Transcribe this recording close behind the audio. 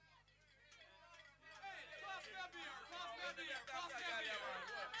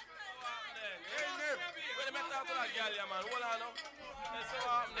let me talk to that girl, yeah, man. Hold on, no. Let's see what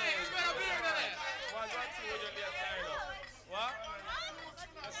happens. Hey, it's better beer than that. One, two, with your left side up. What?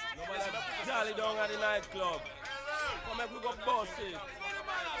 Nobody Charlie down at the nightclub. Come make we go boss it.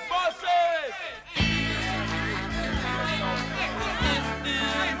 Boss it! Is this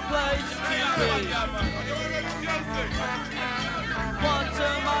place to be? What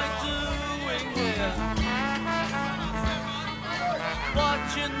am I doing here?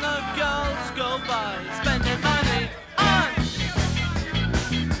 Watching the girls go by, spending money on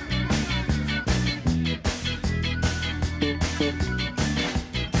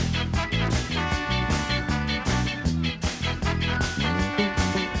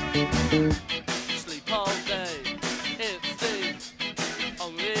sleep all day. It's the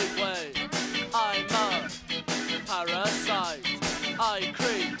only way. I'm a parasite. I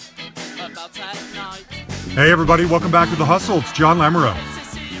creep about at night. Hey everybody, welcome back to The Hustle. It's John Lamoureux.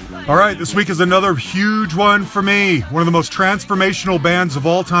 All right, this week is another huge one for me. One of the most transformational bands of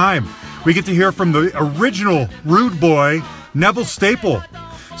all time. We get to hear from the original Rude Boy, Neville Staple.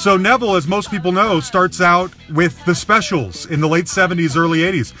 So Neville, as most people know, starts out with the Specials in the late 70s, early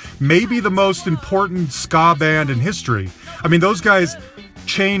 80s. Maybe the most important ska band in history. I mean, those guys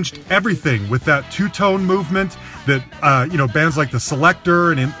changed everything with that two-tone movement that, bands like The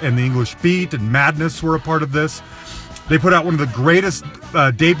Selecter and the English Beat and Madness were a part of this. They put out one of the greatest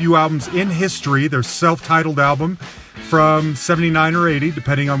debut albums in history, their self-titled album from 79 or 80,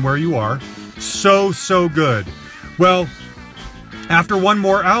 depending on where you are. So good. Well, after one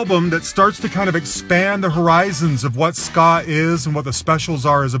more album that starts to kind of expand the horizons of what ska is and what the Specials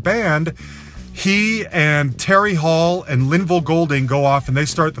are as a band, he and Terry Hall and Linville Golding go off and they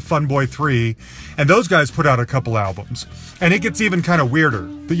start the Fun Boy 3, and those guys put out a couple albums. And it gets even kind of weirder.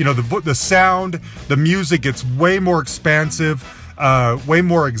 The sound, the music gets way more expansive, way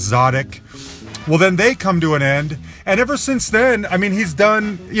more exotic. Well, then they come to an end, and ever since then, I mean, he's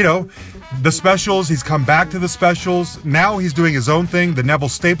done, the Specials, he's come back to the Specials. Now he's doing his own thing, the Neville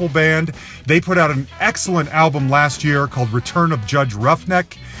Staple Band. They put out an excellent album last year called Return of Judge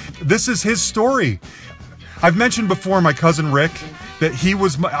Roughneck. This is his story. I've mentioned before my cousin Rick that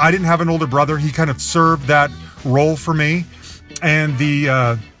I didn't have an older brother. He kind of served that role for me. And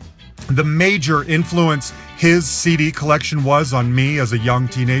the major influence his CD collection was on me as a young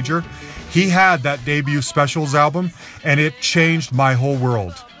teenager. He had that debut Specials album, and it changed my whole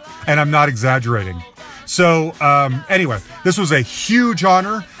world. And I'm not exaggerating. So anyway, this was a huge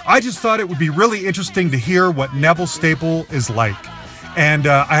honor. I just thought it would be really interesting to hear what Neville Staple is like. And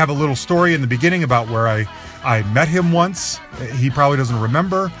I have a little story in the beginning about where I met him once. He probably doesn't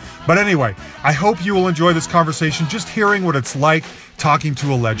remember. But anyway, I hope you will enjoy this conversation, just hearing what it's like talking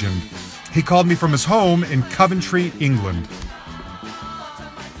to a legend. He called me from his home in Coventry, England.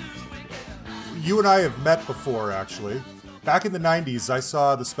 You and I have met before, actually. Back in the 90s, I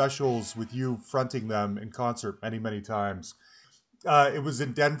saw the Specials with you fronting them in concert many, many times. It was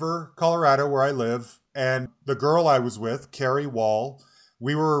in Denver, Colorado, where I live. And the girl I was with, Carrie Wall,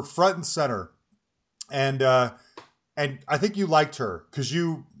 we were front and center. And I think you liked her because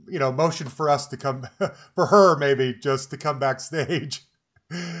you motioned for us to come, for her maybe, just to come backstage.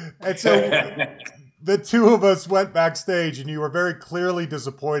 And so the two of us went backstage, and you were very clearly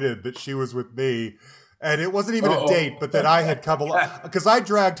disappointed that she was with me. And it wasn't even a date, but that I had come along, because I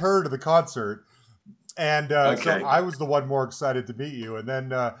dragged her to the concert. And so I was the one more excited to meet you. And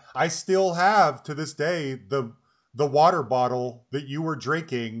then I still have, to this day, the water bottle that you were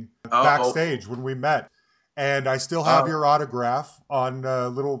drinking backstage when we met. And I still have your autograph on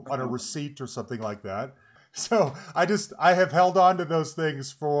a receipt or something like that. So I have held on to those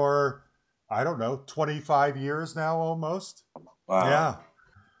things for, I don't know, 25 years now almost. Wow. Yeah.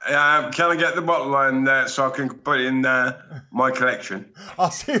 Can I get the bottle and so I can put it in my collection?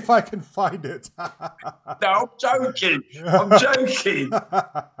 I'll see if I can find it. No, I'm joking. I'm joking.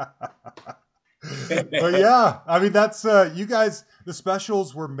 But yeah, I mean, that's you guys. The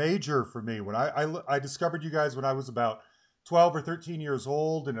Specials were major for me when I discovered you guys when I was about 12 or 13 years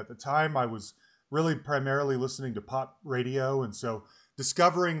old, and at the time I was really primarily listening to pop radio, and so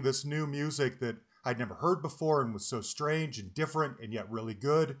discovering this new music that I'd never heard before and was so strange and different and yet really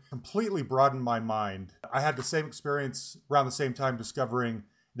good completely broadened my mind. I had the same experience around the same time discovering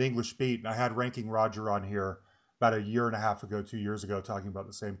the English Beat, and I had Ranking Roger on here about a year and a half ago, 2 years ago, talking about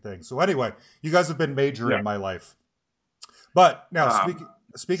the same thing. So anyway, you guys have been major in my life. But now,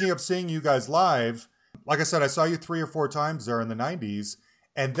 speaking of seeing you guys live, like I said, I saw you 3 or 4 times there in the 90s.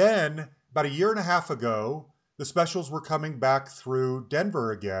 And then about a year and a half ago, the Specials were coming back through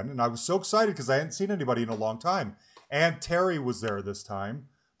Denver again. And I was so excited because I hadn't seen anybody in a long time. And Terry was there this time,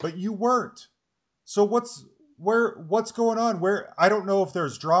 but you weren't. So what's going on? Where I don't know if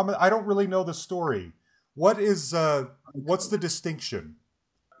there's drama. I don't really know the story. What's the distinction?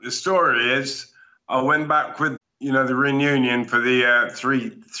 The story is I went back with the reunion for the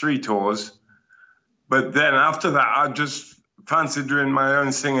three tours, but then after that I just fancied doing my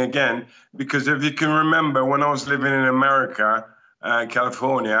own thing again, because if you can remember, when I was living in America,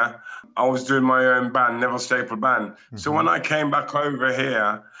 California, I was doing my own band, Neville Staple Band. Mm-hmm. So when I came back over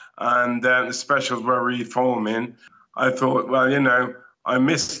here and the specials were reforming, I thought, well, I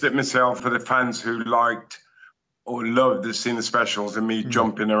missed it myself for the fans who liked or loved the seeing the specials and me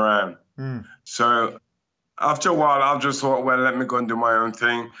jumping around. So after a while, I just thought, well, let me go and do my own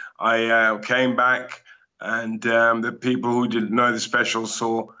thing. I came back, and the people who didn't know the specials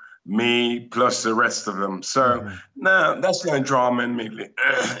saw me plus the rest of them. So no, that's no drama in me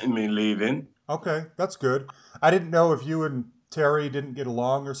leaving. Okay, that's good. I didn't know if you and Terry didn't get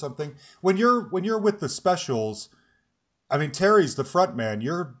along or something. When you're with the specials, I mean, Terry's the front man.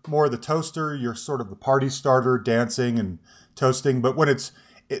 You're more the toaster. You're sort of the party starter, dancing and toasting. But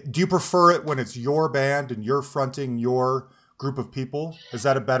do you prefer it when it's your band and you're fronting your group of people? Is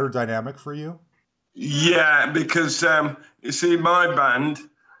that a better dynamic for you? Yeah, because you see, my band,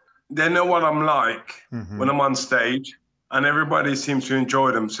 they know what I'm like when I'm on stage, and everybody seems to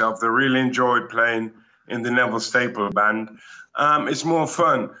enjoy themselves. They really enjoy playing in the Neville Staple Band. It's more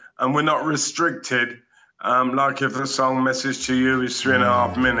fun, and we're not restricted. Like if the song Message to You is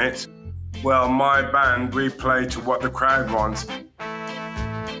 3.5 minutes, well, my band, we play to what the crowd wants.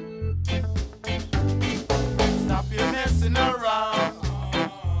 Stop your messing around.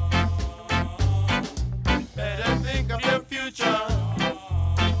 Better think of your future.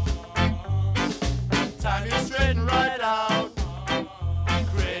 Time you straighten right out.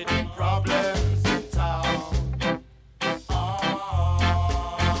 Creating problems in town.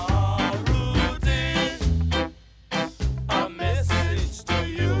 Rudy, a message to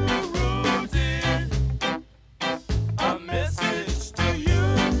you. Rudy, a message to you.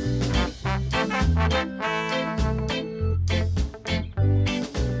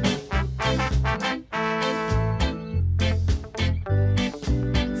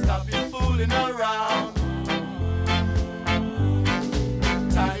 Stop your fooling around.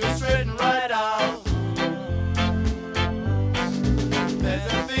 Time you straighten right out.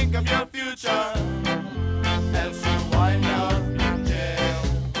 Better think of your future, else you wind up in jail.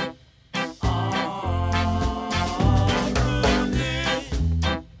 Rudy,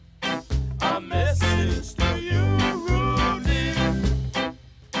 a message to you. Rudy,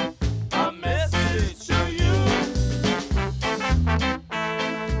 a message to you.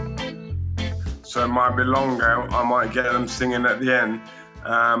 So it might be longer. I might get them singing at the end,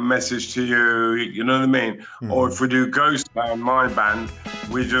 Message to You, you know what I mean? Or if we do Ghost Band, my band,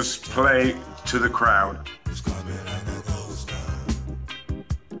 we just play to the crowd.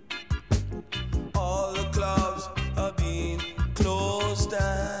 All the clubs are being closed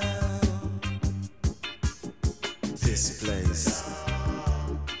down. This place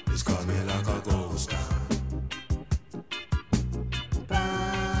is coming like a ghost town.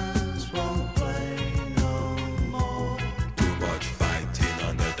 Bands won't play no more. Too much fighting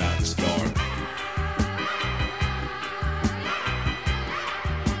on the dance floor.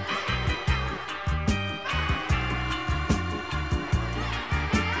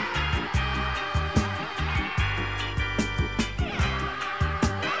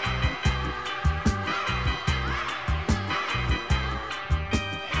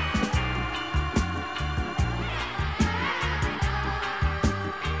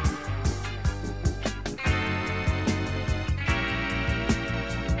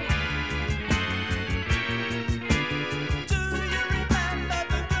 Do you remember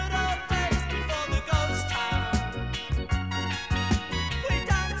the good old days before the ghost town? We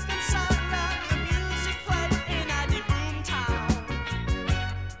danced and sang and the music played in any boom town.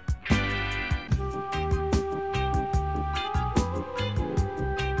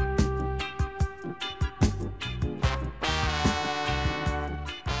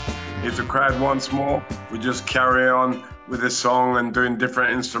 If the crowd wants more, we just carry on with the song and doing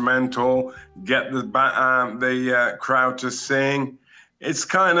different instrumental, get the crowd to sing. It's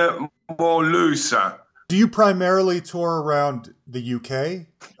kind of more looser. Do you primarily tour around the UK?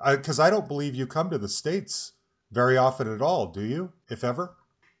 Because I don't believe you come to the States very often at all, do you, if ever?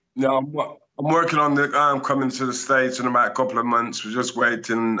 No, I'm working on coming to the States in about a couple of months. We're just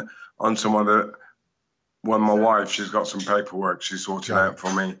waiting on my wife, she's got some paperwork she's sorting out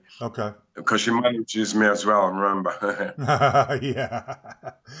for me. Okay. because she manages me as well, remember. Yeah,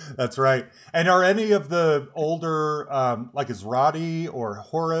 that's right. And are any of the older, like is Roddy or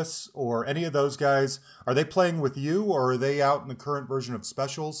Horace or any of those guys, are they playing with you or are they out in the current version of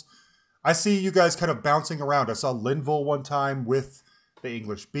Specials? I see you guys kind of bouncing around. I saw Linville one time with the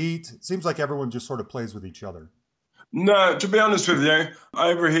English Beat. It seems like everyone just sort of plays with each other. No, to be honest with you,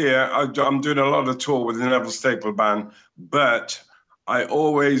 over here, I'm doing a lot of tour with the Neville Staple Band, but I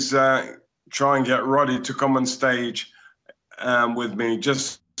always try and get Roddy to come on stage with me,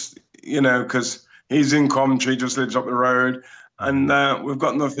 just, because he's in Coventry, just lives up the road, and we've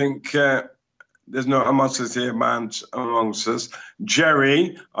got nothing, there's no animosity amongst us.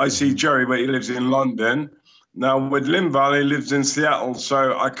 Jerry, I see Jerry, but he lives in London. Now, with Linval, he lives in Seattle,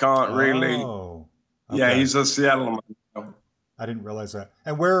 so I can't really... Oh, yeah, okay. he's a Seattle man. I didn't realize that.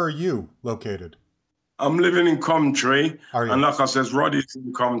 And where are you located? I'm living in Coventry. Are you? And like I said, Roddy's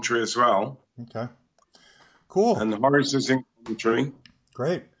in Coventry as well. Okay. Cool. And Horace is in Coventry.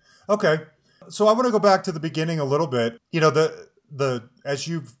 Great. Okay. So I want to go back to the beginning a little bit. The as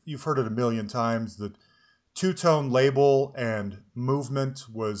you've heard it a million times, the two-tone label and movement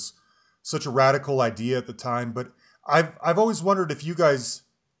was such a radical idea at the time. But I've always wondered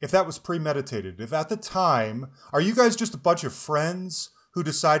if that was premeditated. If at the time, are you guys just a bunch of friends who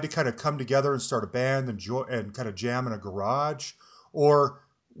decide to kind of come together and start a band and kind of jam in a garage? Or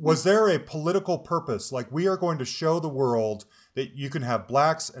was there a political purpose? Like, we are going to show the world that you can have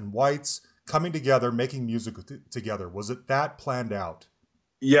blacks and whites coming together, making music together. Was it that planned out?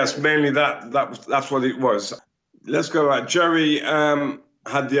 Yes, mainly that's what it was. Let's go back. Jerry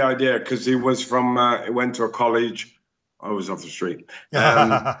had the idea because he was he went to a college. I was off the street.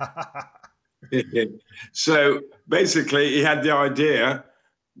 So basically, he had the idea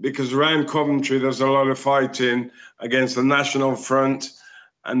because around Coventry, there's a lot of fighting against the National Front,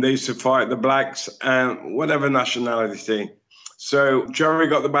 and they used to fight the blacks and whatever nationality. So Jerry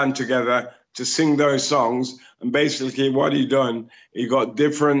got the band together to sing those songs, and basically what he done, he got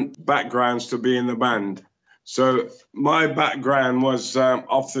different backgrounds to be in the band. So my background was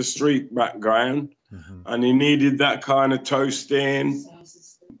off the street background, and he needed that kind of toasting.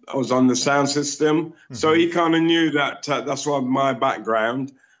 I was on the sound system, so he kind of knew that that's what my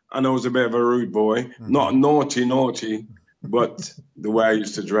background, and I was a bit of a rude boy, not naughty, but the way I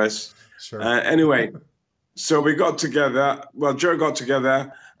used to dress. Sure. Anyway, so we got together. Well, Joe got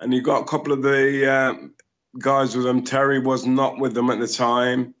together, and he got a couple of the guys with him. Terry was not with them at the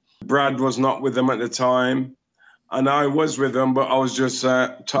time. Brad was not with them at the time. And I was with them, but I was just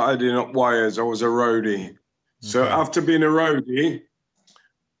tidying up wires. I was a roadie. So after being a roadie,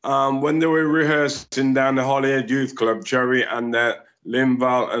 when they were rehearsing down the Holyhead Youth Club, Jerry and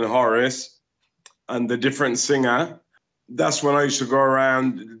Linval and Horace and the different singer, that's when I used to go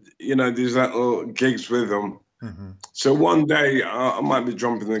around, these little gigs with them. So one day, I might be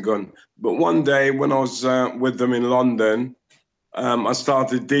jumping the gun, but one day when I was with them in London, I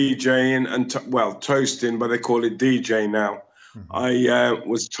started DJing and, toasting, but they call it DJ now. I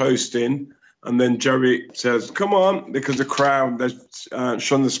was toasting, and then Jerry says, come on, because the crowd, they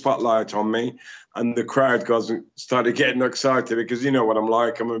shone the spotlight on me, and the crowd started getting excited because you know what I'm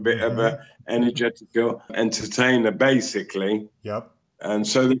like. I'm a bit of an energetic entertainer, basically. Yep. And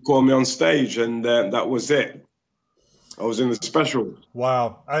so they called me on stage, and that was it. I was in the special.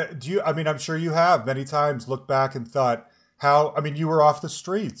 Wow. I'm sure you have many times looked back and thought, you were off the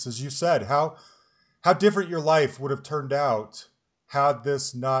streets, as you said. How different your life would have turned out had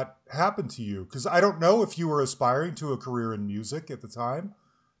this not happened to you? Because I don't know if you were aspiring to a career in music at the time.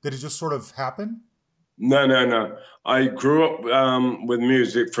 Did it just sort of happen? No. I grew up with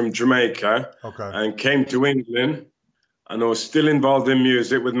music from Jamaica and came to England, and I was still involved in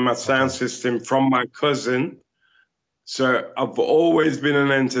music with my sound system from my cousin. So I've always been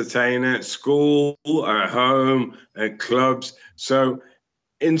an entertainer at school, at home, at clubs. So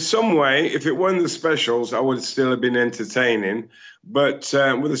in some way, if it weren't the specials, I would still have been entertaining. But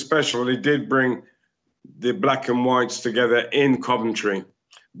with the special, it did bring the black and whites together in Coventry.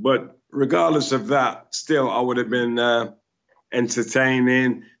 But regardless of that, still I would have been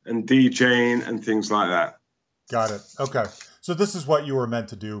entertaining and DJing and things like that. Got it. Okay. So this is what you were meant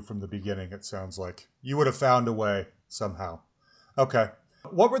to do from the beginning, it sounds like. You would have found a way somehow. Okay.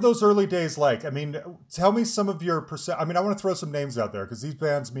 What were those early days like? Tell me some of your I want to throw some names out there because these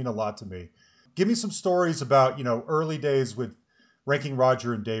bands mean a lot to me. Give me some stories about, early days with Ranking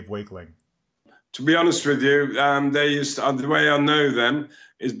Roger and Dave Wakeling. To be honest with you, the way I know them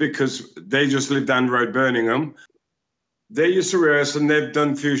is because they just live down the road, Birmingham. They used to rehearse and they've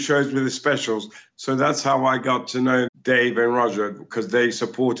done a few shows with the specials. So that's how I got to know Dave and Roger, because they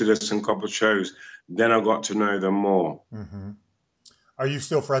supported us in a couple of shows. Then I got to know them more. Mm-hmm. Are you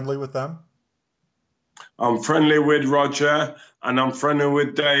still friendly with them? I'm friendly with Roger, and I'm friendly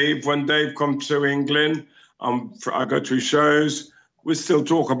with Dave. When Dave comes to England, I go to his shows. We still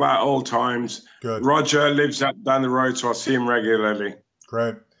talk about old times. Good. Roger lives down the road, so I see him regularly.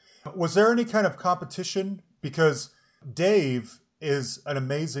 Great. Was there any kind of competition? Because Dave is an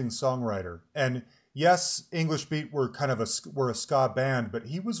amazing songwriter. And yes, English Beat were a ska band, but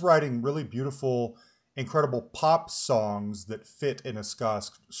he was writing really beautiful, incredible pop songs that fit in a ska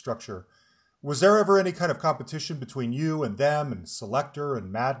structure. Was there ever any kind of competition between you and them and Selector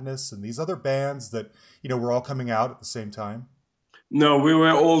and Madness and these other bands that, were all coming out at the same time? No, we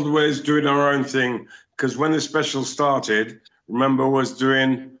were always doing our own thing, because when the special started, remember, I was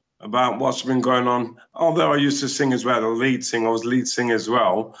doing about what's been going on. Although I used to sing as well, I was lead singer as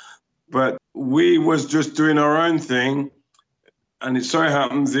well. But we was just doing our own thing. And it so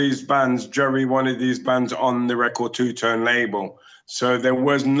happens these bands, Jerry wanted these bands on the Record Two-Tone label. So there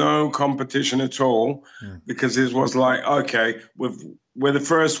was no competition at all, because it was like, okay, we're the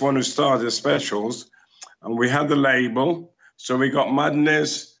first one who started the specials, and we had the label. So we got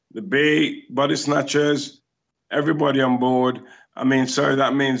Madness, The Beat, Body Snatchers, everybody on board. I mean, so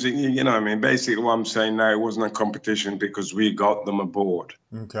that means, basically what I'm saying now, it wasn't a competition because we got them aboard.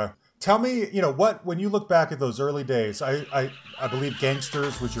 Okay. Tell me, when you look back at those early days, I believe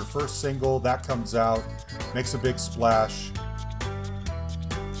Gangsters was your first single. That comes out, makes a big splash.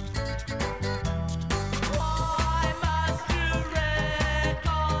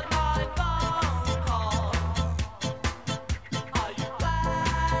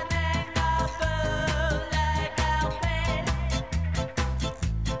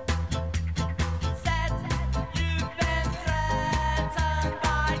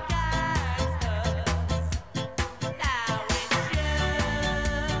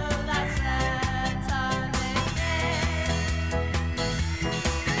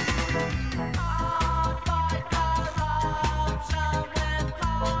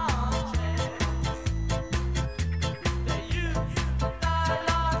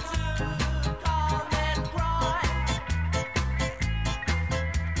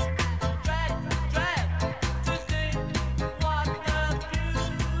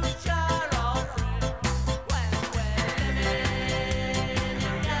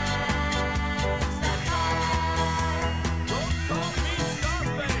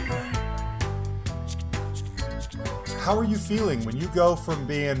 How are you feeling when you go from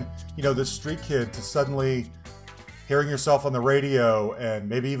being, this street kid to suddenly hearing yourself on the radio and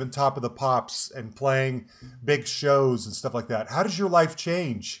maybe even Top of the Pops and playing big shows and stuff like that? How does your life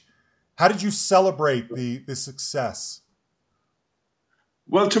change? How did you celebrate the success?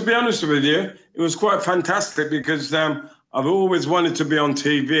 Well, to be honest with you, it was quite fantastic because I've always wanted to be on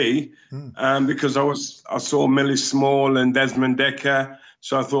TV because I saw Millie Small and Desmond Decker.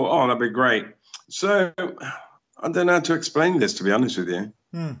 So I thought, oh, that'd be great. So I don't know how to explain this, to be honest with you.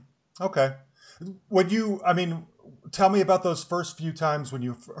 Okay. Tell me about those first few times when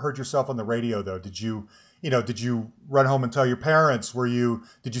you heard yourself on the radio, though. Did you run home and tell your parents?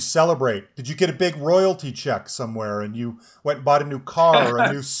 Did you celebrate? Did you get a big royalty check somewhere and you went and bought a new car or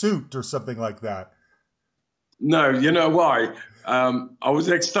a new suit or something like that? No, you know why? I was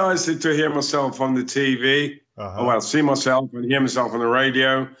excited to hear myself on the TV. Well, see myself and hear myself on the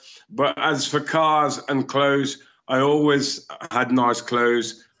radio. But as for cars and clothes, I always had nice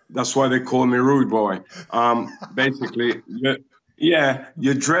clothes. That's why they call me Rude Boy. Basically,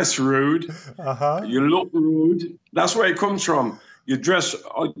 you dress rude. You look rude. That's where it comes from. You dress,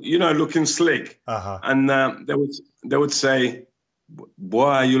 looking slick. And they would say,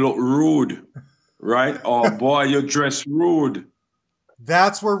 boy, you look rude, right? Or boy, you dress rude.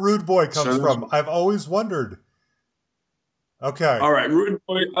 That's where Rude Boy comes from. I've always wondered. Okay. All right, Rude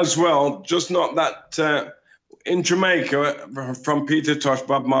Boy as well. Just not that in Jamaica, from Peter Tosh,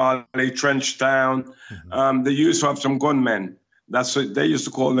 Bob Marley, Trench Town, they used to have some gunmen. That's what they used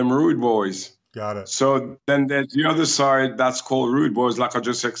to call them, Rude Boys. Got it. So then there's the other side that's called Rude Boys, like I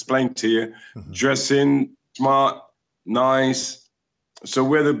just explained to you. Dressing smart, nice. So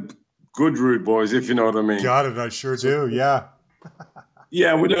we're the good Rude Boys, if you know what I mean. Got it. I sure do. Yeah.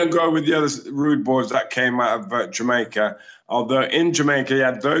 Yeah, we don't go with the other Rude Boys that came out of Jamaica. Although in Jamaica, you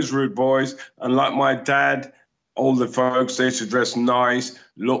had those Rude Boys. And like my dad, older folks, they used to dress nice,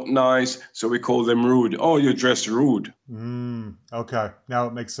 look nice. So we call them rude. Oh, you dress rude. Okay. Now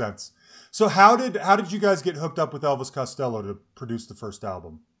it makes sense. So how did you guys get hooked up with Elvis Costello to produce the first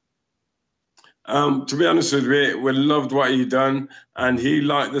album? To be honest with you, we loved what he done, and he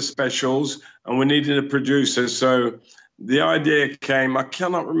liked the specials, and we needed a producer. So the idea came. I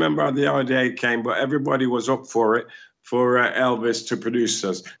cannot remember how the idea came, but everybody was up for it, for Elvis to produce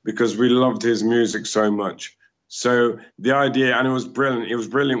us, because we loved his music so much. So the idea, and it was brilliant. It was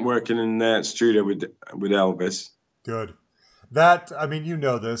brilliant working in the studio with Elvis. Good. That, I mean, you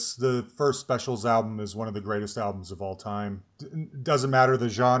know this. The first Specials album is one of the greatest albums of all time. Doesn't matter the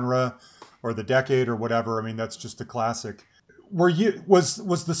genre or the decade or whatever. I mean, that's just a classic. Was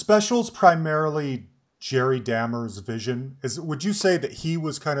the Specials primarily Jerry Dammer's vision? Would you say that he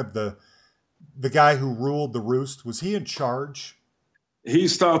was kind of the guy who ruled the roost? Was he in charge? He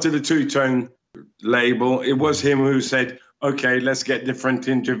started a two-tone label. It was him who said, "Okay, let's get different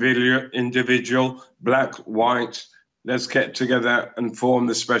individual, black, white. Let's get together and form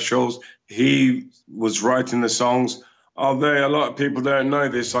the Specials." He was writing the songs. Although a lot of people don't know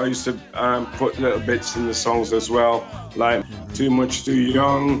this, I used to put little bits in the songs as well, like "Too Much Too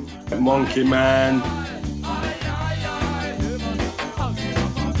Young," "Monkey Man."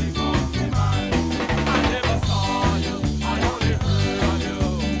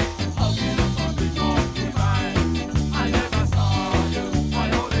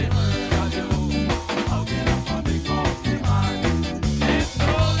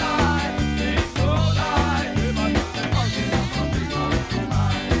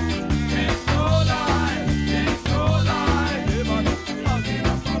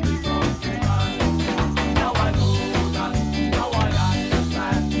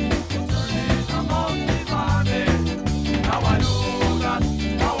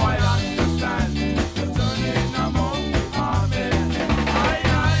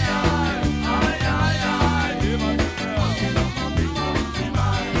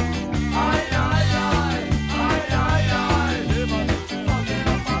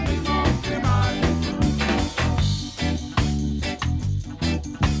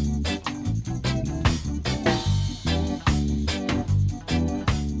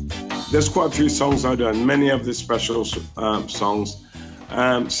 There's quite a few songs I've done, many of the Special songs.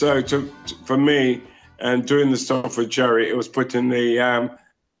 So for me, and doing the stuff with Jerry, it was putting the, I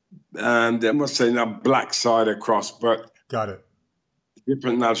must say, that black side across, but got it.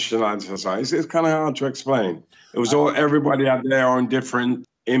 Different nationalities. It's kind of hard to explain. It was everybody had their own different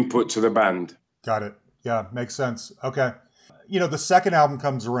input to the band. Got it. Yeah, makes sense. Okay. You know, the second album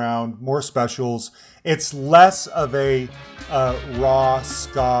comes around, more Specials. It's less of a raw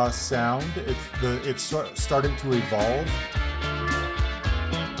ska sound. It's starting to evolve.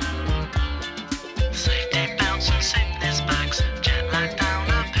 Safety belts and sickness bags, jet lag down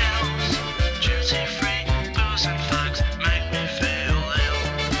the pills. Duty free, booze and fags make me feel ill.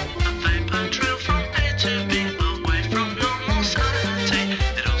 A vapor trail from A to B, away from normal sanity.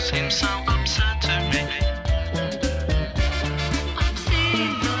 It all seems so absurd to me. I've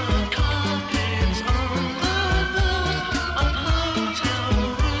seen the carpets on the walls of hotel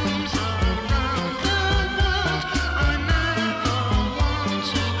rooms around the world. I never want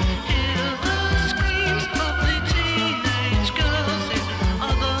to hear the screams of the teenage girls in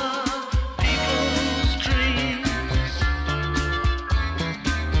other people's dreams.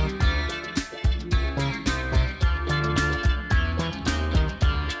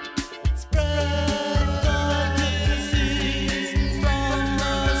 Spread the disease from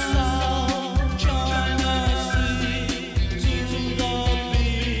the South China Sea to the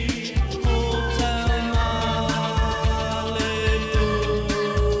beach, Hotel Malibu.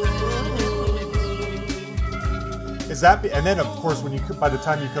 Is that, and then of course, by the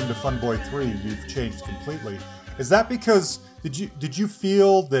time you come to Fun Boy 3, you've changed completely. Is that because, did you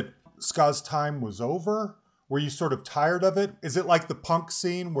feel that ska's time was over? Were you sort of tired of it? Is it like the punk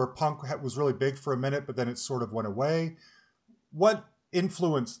scene where punk was really big for a minute, but then it sort of went away? What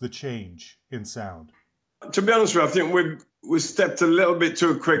influenced the change in sound? To be honest with you, I think we stepped a little bit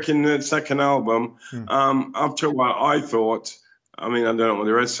too quick in the second album. After a while, I thought, I don't know what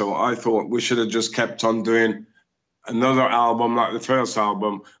the rest thought, I thought we should have just kept on doing another album like the first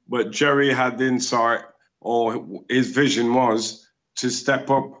album. But Jerry had the insight, or his vision was to step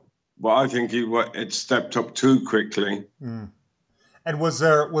up. But I think it stepped up too quickly. And was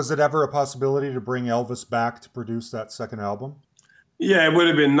it ever a possibility to bring Elvis back to produce that second album? Yeah, it would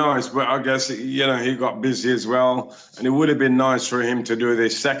have been nice, but I guess, he got busy as well. And it would have been nice for him to do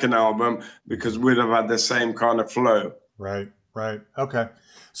this second album because we'd have had the same kind of flow. Right. Okay.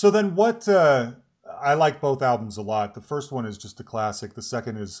 So then what, I like both albums a lot. The first one is just a classic. The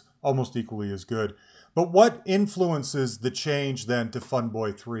second is almost equally as good. But what influences the change then to Fun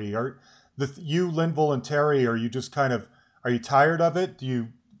Boy 3? Are you, Linville, and Terry, are you just are you tired of it? Do you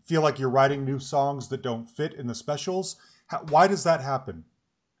feel like you're writing new songs that don't fit in the Specials? Why does that happen?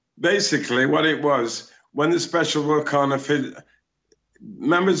 basically what it was, when the special were kind of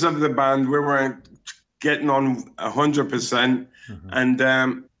members of the band, we weren't getting on 100%,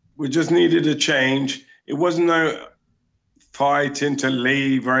 and we just needed a change. It wasn't no fighting to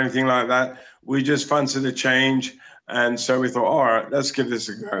leave or anything like that. We just fancied a change, and so we thought, all right, let's give this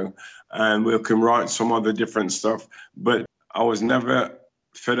a go, and we can write some other different stuff. But I was never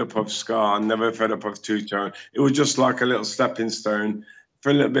fed up of ska, never fed up of two-tone. It was just like a little stepping stone for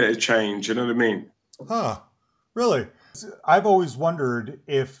a little bit of change, you know what I mean? Huh, really? I've always wondered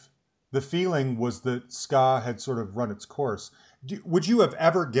if the feeling was that ska had sort of run its course. Would you have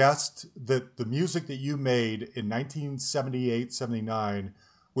ever guessed that the music that you made in 1978, 79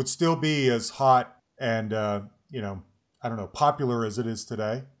 would still be as hot and, I don't know, popular as it is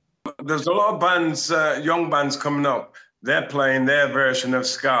today? There's a lot of bands, young bands coming up. They're playing their version of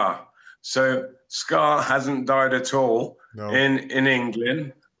ska. So ska hasn't died at all in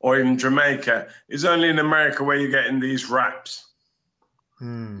England or in Jamaica. It's only in America where you're getting these raps,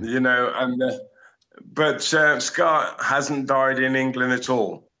 you know, but ska hasn't died in England at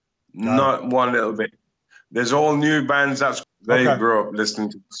all. Not one little bit. There's all new bands they grew up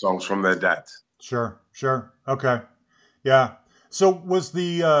listening to songs from their dad. Sure. Okay. Yeah. So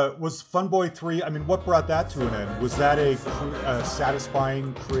was Fun Boy 3, I mean, what brought that to an end? Was that a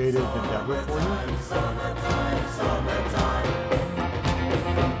satisfying creative endeavor for you? Summertime.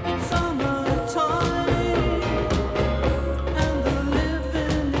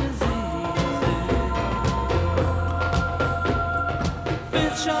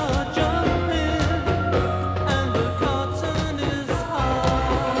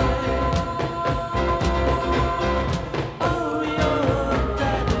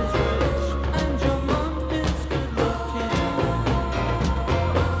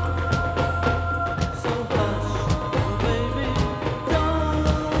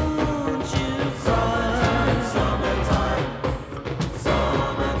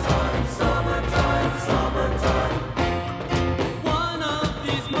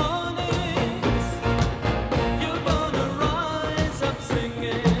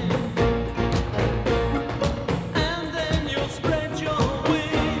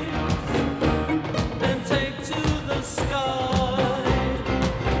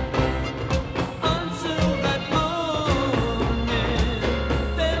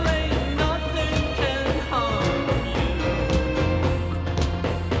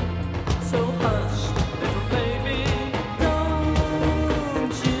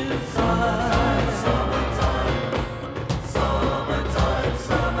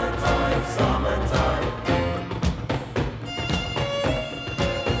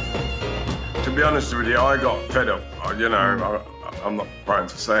 To be honest with you, I got fed up. You know, I'm not trying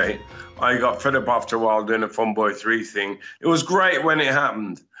to say. I got fed up after a while doing the Fun Boy 3 thing. It was great when it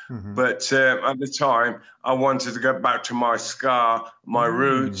happened. But at the time, I wanted to get back to my ska, my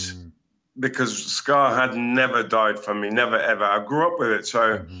roots, because ska had never died for me, never ever. I grew up with it.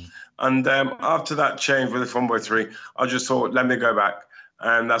 So, and after that change with the Fun Boy 3, I just thought, let me go back.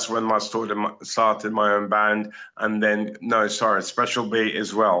 And that's when I started my own band. And then, Special Beat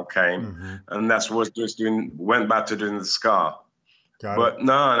as well came. And that's what went back to doing the ska. But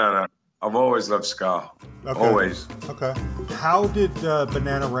no. I've always loved ska. Okay. Always. Okay. How did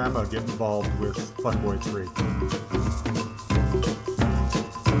Bananarama get involved with Fun Boy 3?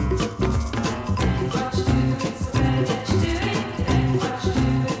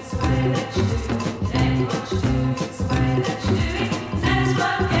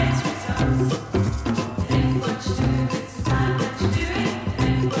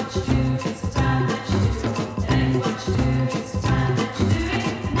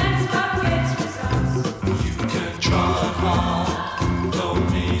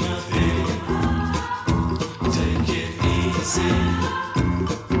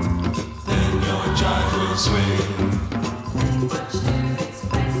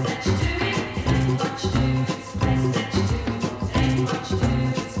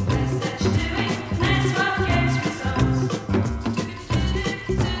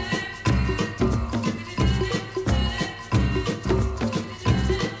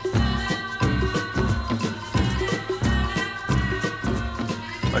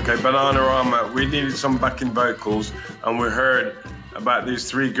 Okay, Bananarama, we needed some backing vocals, and we heard about these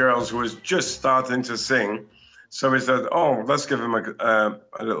three girls who was just starting to sing. So we said, let's give them a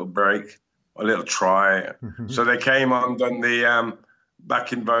little break, a little try. So they came on, done the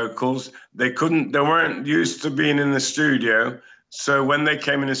backing vocals. They weren't used to being in the studio. So when they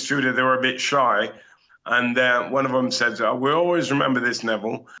came in the studio, they were a bit shy. And one of them said, "We always remember this,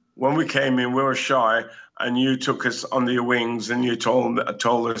 Neville. When we came in, we were shy, and you took us under your wings, and you told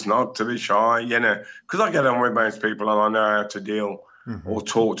us not to be shy, you know, because I get on with most people, and I know how to deal or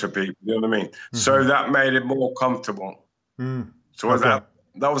talk to people. You know what I mean? So that made it more comfortable. So that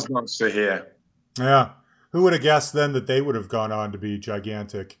was nice to hear. Yeah. Who would have guessed then that they would have gone on to be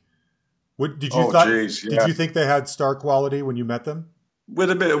gigantic? Did you think they had star quality when you met them?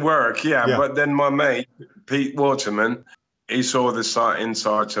 With a bit of work, yeah. But then my mate, Pete Waterman, he saw the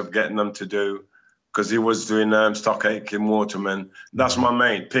insights of getting them to do, because he was doing Stock Aitken Waterman. That's my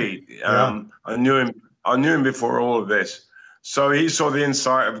mate, Pete. I knew him before all of this. So he saw the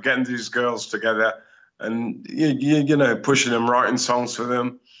insight of getting these girls together and, you know, pushing them, writing songs for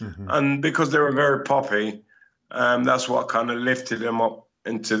them. And because they were very poppy, that's what kind of lifted them up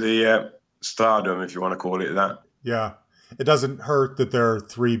into the stardom, if you want to call it that. Yeah. It doesn't hurt that there are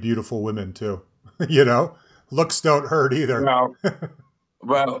 3 beautiful women too. You know, looks don't hurt either.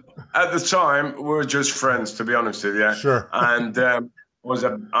 Well, at the time we were just friends, to be honest with you. Sure. And I was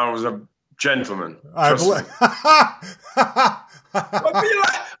a gentleman. What are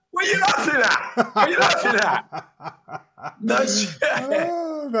you laughing at? What are you laughing at?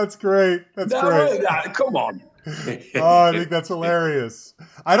 That's great. That's great. Come on. Oh, I think that's hilarious.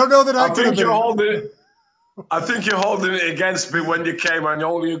 I don't know that I could have been. I think you're holding it against me when you came and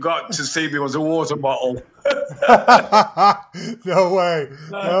all you got to see me was a water bottle. No way.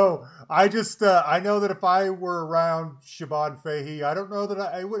 No. I just, I know that if I were around Siobhan Fahey, I don't know that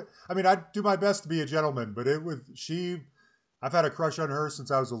I would. I mean, I'd do my best to be a gentleman, but I've had a crush on her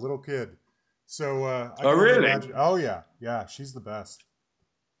since I was a little kid. So, oh, really? Oh, yeah. Yeah, she's the best.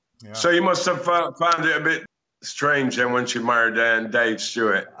 Yeah. So you must have found it a bit strange then when she married Dave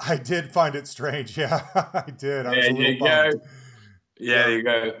Stewart. I did find it strange. Yeah, I did. I was a little bummed. Yeah, there you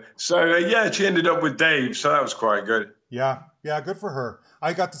go. So, she ended up with Dave, so that was quite good. Yeah, good for her.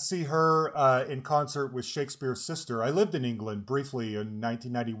 I got to see her in concert with Shakespeare's sister. I lived in England briefly in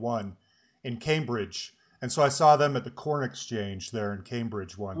 1991 in Cambridge. And so I saw them at the Corn Exchange there in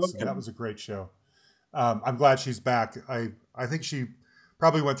Cambridge once. And that was a great show. I'm glad she's back. I think she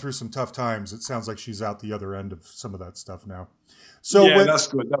probably went through some tough times. It sounds like she's out the other end of some of that stuff now. So that's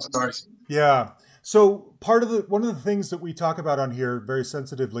good. That's nice. Yeah. So one of the things that we talk about on here very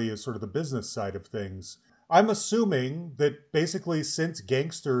sensitively is sort of the business side of things. I'm assuming that basically since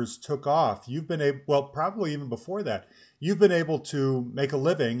Gangsters took off, you've been able, well, probably even before that, you've been able to make a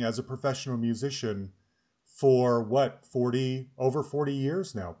living as a professional musician for over 40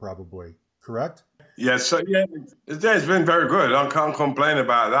 years now, probably, correct? Yes, so it's been very good. I can't complain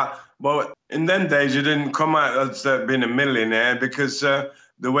about that. But in them days, you didn't come out as being a millionaire because the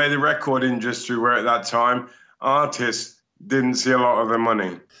way the record industry were at that time, artists didn't see a lot of the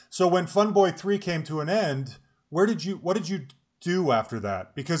money. So when Fun Boy 3 came to an end, what did you do after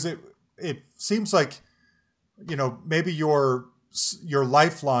that? Because it seems like, you know, maybe your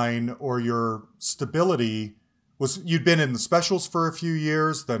lifeline or your stability was you'd been in the specials for a few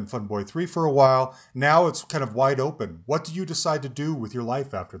years, then Fun Boy 3 for a while. Now it's kind of wide open. What do you decide to do with your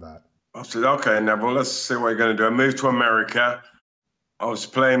life after that? I said, okay, Neville, let's see what you're going to do. I moved to America. I was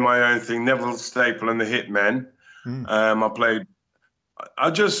playing my own thing, Neville Staple and the Hitmen.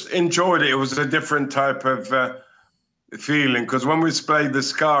 I just enjoyed it. It was a different type of feeling because when we played the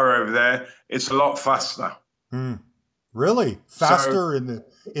ska over there, it's a lot faster. Really? Faster in the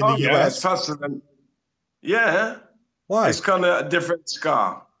US? Yeah, it's faster than... Yeah. Why? It's kind of a different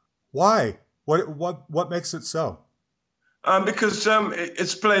ska. Why? What makes it so? Because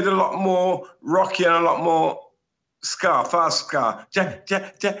it's played a lot more rocky and a lot more ska, fast ska.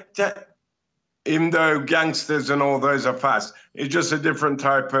 Even though Gangsters and all those are fast, it's just a different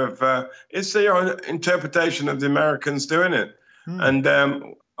type of... it's their interpretation of the Americans doing it. And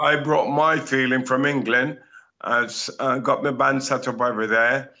I brought my feeling from England. I got my band set up over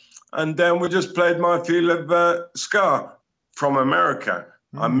there. And then we just played my feel of ska from America.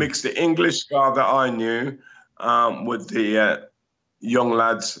 I mixed the English ska that I knew with the young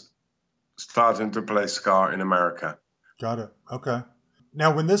lads starting to play ska in America. Got it. Okay.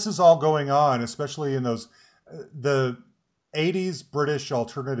 Now, when this is all going on, especially in those, the 80s British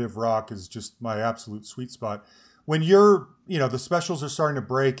alternative rock is just my absolute sweet spot. When you're, the specials are starting to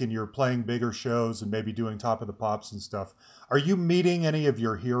break and you're playing bigger shows and maybe doing Top of the Pops and stuff, are you meeting any of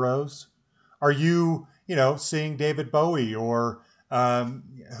your heroes? Are you, seeing David Bowie or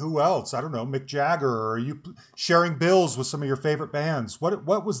who else? I don't know, Mick Jagger. Or are you sharing bills with some of your favorite bands?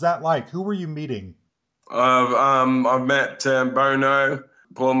 What was that like? Who were you meeting? I've met Bono,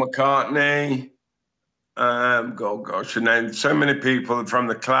 Paul McCartney. Gosh, you named so many people from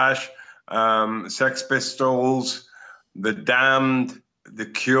The Clash. Sex Pistols, The Damned, The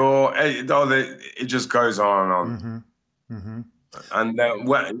Cure. It just goes on and on. Mm-hmm.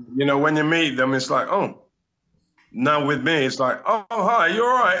 And when you meet them, it's like, oh. Now with me, it's like, oh, hi, you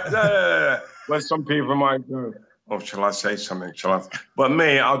all right? Well, some people might go, oh, shall I say something? But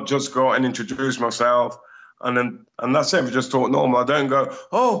me, I'll just go and introduce myself, and that's it. We just talk normal. I don't go,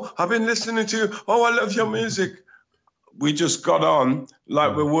 oh, I've been listening to you. Oh, I love your music. We just got on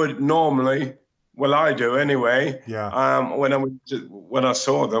like we would normally. Well, I do anyway. Yeah. When I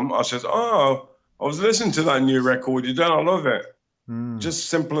saw them, I said, oh, I was listening to that new record you done. I love it. Just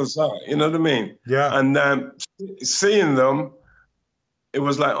simple as that. You know what I mean? Yeah. And seeing them, it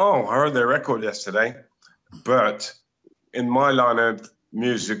was like, oh, I heard their record yesterday. But in my line of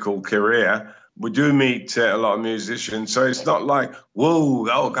musical career, we do meet a lot of musicians. So it's not like, whoa,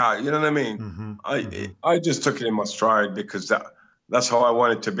 oh, God, you know what I mean? I just took it in my stride because that's how I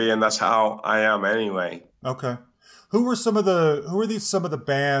wanted to be, and that's how I am anyway. Okay. Who are some of the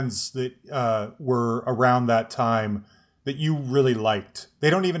bands that were around that time that you really liked?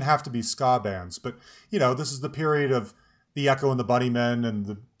 They don't even have to be ska bands, but this is the period of the Echo and the Bunnymen and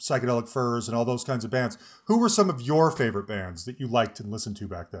the Psychedelic Furs and all those kinds of bands. Who were some of your favorite bands that you liked and listened to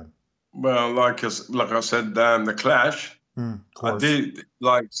back then? Well, like I said, the Clash. I did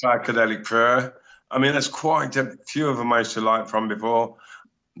like Psychedelic Fur. I mean, there's quite a few of them I used to like from before.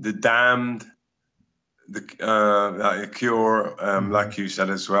 The Damned, the Cure, like you said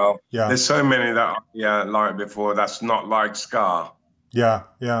as well. Yeah. There's so many that I liked before that's not like ska. Yeah.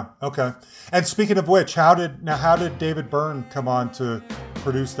 Okay. And speaking of which, how did David Byrne come on to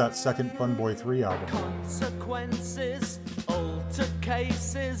produce that second Fun Boy 3 album? Consequences, altered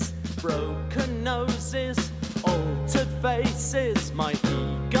cases, broken noses, altered faces, my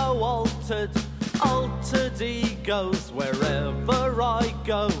ego altered egos. Wherever I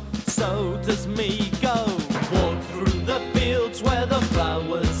go, so does me go. Walk through the fields where the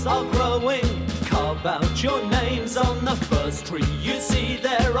flowers are growing. Carve out your names on the first tree you see.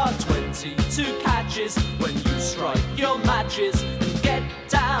 There are 22 catches when you strike your matches and get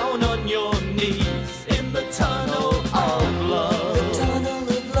down on your knees in the tunnel of love. The tunnel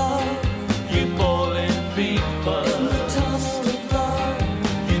of love. You fall in fever. In the tunnel of love.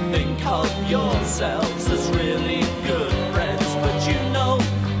 You think of yourselves as really good friends, but you know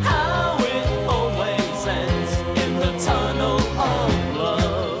how it always ends in the tunnel of love.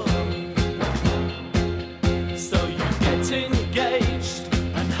 So you get engaged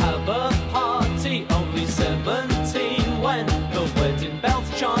and have a party, only 17 when the wedding bells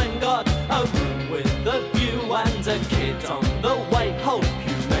chime. Got a room with a view and a kid on the way. Hope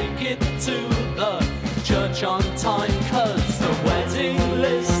you make it to the church on time, 'cause the wedding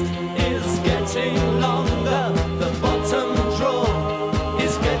list is getting longer. The bottom drawer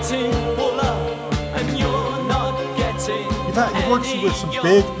is getting fuller, and you're not getting. You've worked with some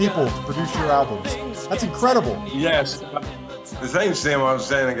big people to produce your albums. That's incredible. Yes. The same thing I was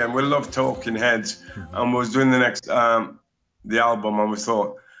saying again, we love Talking Heads, and we was doing the next the album, and we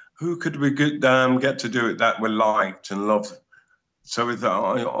thought, who could we get to do it that we liked and loved? So we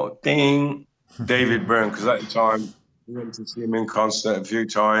thought, ding, David Byrne, because at the time we went to see him in concert a few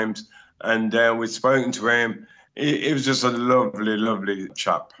times, and we'd spoken to him. He was just a lovely, lovely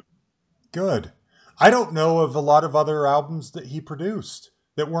chap. Good. I don't know of a lot of other albums that he produced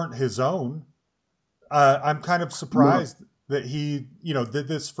that weren't his own. I'm kind of surprised that he, did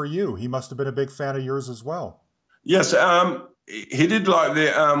this for you. He must have been a big fan of yours as well. Yes, he did like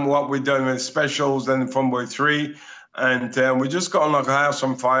the what we'd done with Specials and Fun Boy 3, and we just got on like a house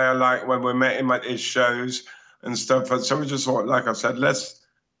on fire, like when we met him at his shows and stuff. And so we just thought, like I said, let's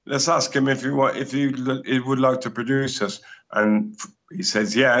ask him if he would like to produce us, and he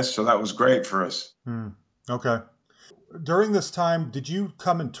says yes. So that was great for us. Okay. During this time, did you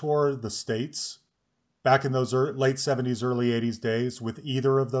come and tour the States back in those late 70s, early 80s days with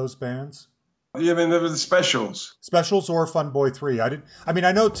either of those bands? You mean there were the Specials? Specials or Fun Boy 3? I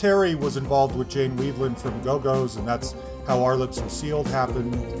know Terry was involved with Jane Weedland from Go-Go's, and that's how Our Lips Are Sealed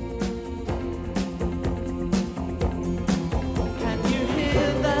happened. Can you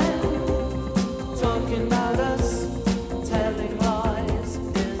hear them talking about us, telling lies?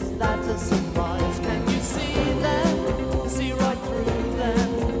 Is that a surprise? Can you see them, see right through them?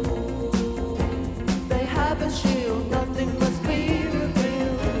 They have a shield, nothing must be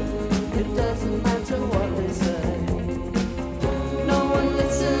revealed. It doesn't matter what they say. No one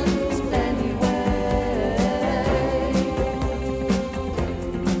listens anyway.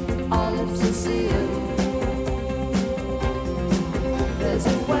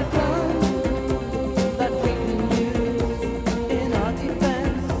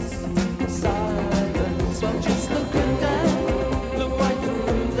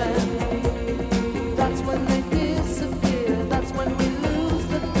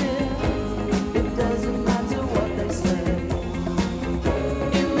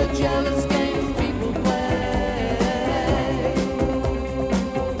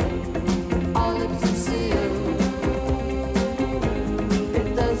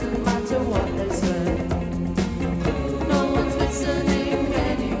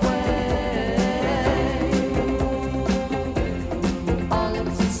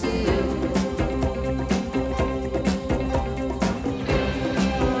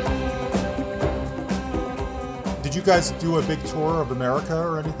 you guys do a big tour of America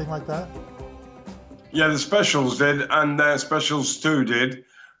or anything like that? Yeah, the Specials did, and Specials 2 did,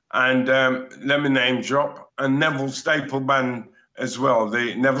 and let me name drop, and Neville Staple Band as well.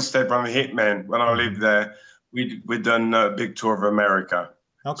 The Neville Staple and the Hitmen. When I lived there, we'd done a big tour of America.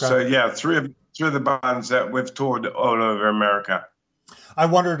 Okay. So yeah, three of the bands that we've toured all over America. I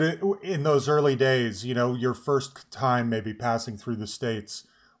wondered in those early days, you know, your first time maybe passing through the States,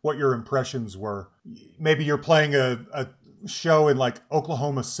 what your impressions were. Maybe you're playing a show in like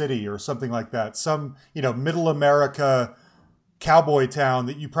Oklahoma City or something like that. Some, you know, middle America cowboy town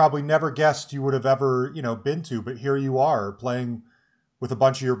that you probably never guessed you would have ever, you know, been to. But here you are playing with a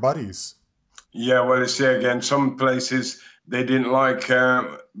bunch of your buddies. Yeah, well, you see, again, some places they didn't like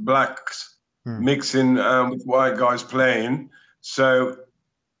blacks mixing with white guys playing. So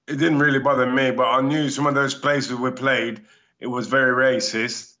it didn't really bother me, but I knew some of those places we played, it was very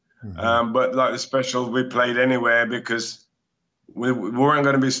racist. But like the Specials, we played anywhere because we weren't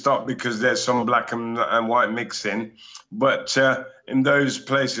going to be stopped because there's some black and white mixing. But in those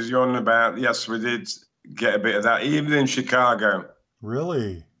places you're on about, yes, we did get a bit of that, even in Chicago.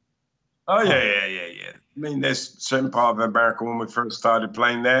 Really? Oh, yeah. I mean, there's certain part of America when we first started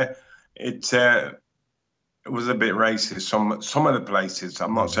playing there, it was a bit racist. Some of the places.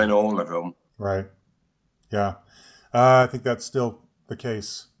 I'm not saying all of them. Right. Yeah. I think that's still the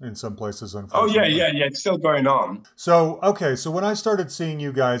case in some places, unfortunately. Oh, yeah. It's still going on. So, okay. So when I started seeing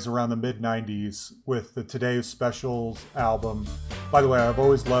you guys around the mid-90s with the Today's Specials album, by the way, I've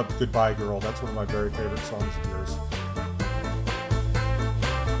always loved Goodbye Girl. That's one of my very favorite songs of yours.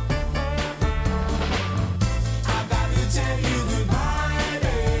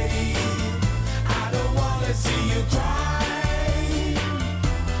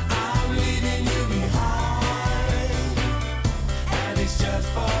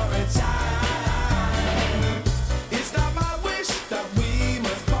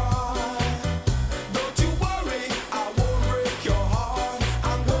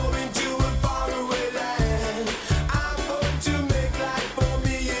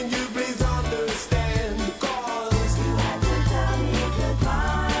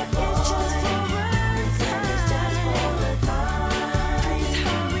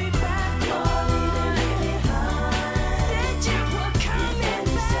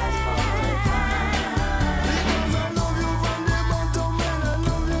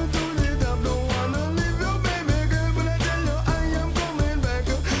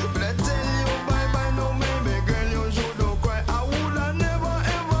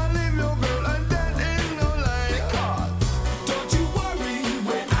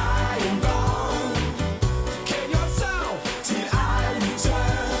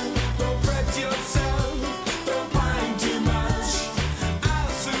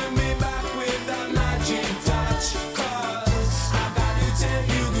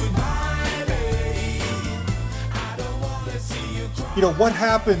 You know, what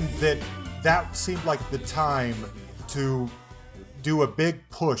happened that seemed like the time to do a big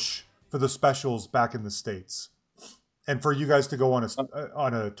push for the Specials back in the States and for you guys to go on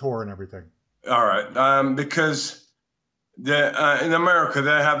a tour and everything? All right. Because in America,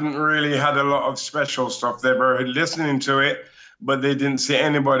 they haven't really had a lot of special stuff. They were listening to it, but they didn't see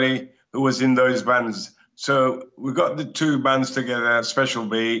anybody who was in those bands. So we got the two bands together, Special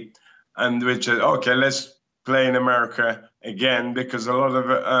B, and we said, okay, let's play in America again, because a lot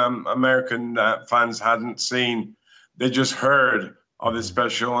of American fans hadn't seen. They just heard of the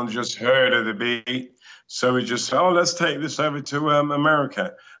Special and just heard of the beat. So we just said, oh, let's take this over to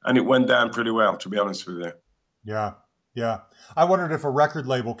America. And it went down pretty well, to be honest with you. Yeah. I wondered if a record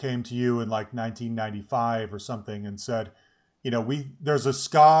label came to you in like 1995 or something and said, you know, there's a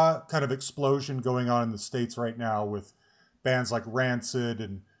ska kind of explosion going on in the States right now with bands like Rancid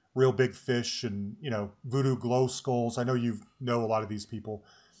and Real Big Fish and, you know, Voodoo Glow Skulls. I know you know a lot of these people.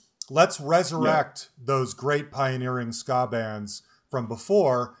 Let's resurrect those great pioneering ska bands from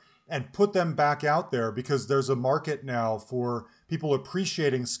before and put them back out there, because there's a market now for people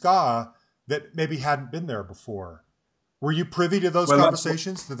appreciating ska that maybe hadn't been there before. Were you privy to those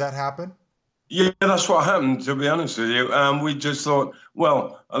conversations? Did that happen? Yeah, that's what happened, to be honest with you. We just thought,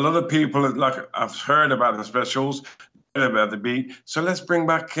 well, a lot of people, like, I've heard about the Specials, about the beat, so let's bring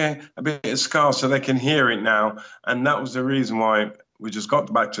back a bit of ska so they can hear it now. And that was the reason why we just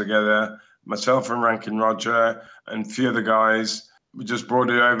got back together, myself and Rankin Roger and a few of the guys. We just brought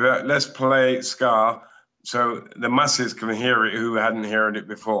it over. Let's play ska so the masses can hear it who hadn't heard it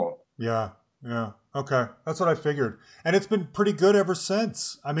before. Yeah. Okay, that's what I figured. And it's been pretty good ever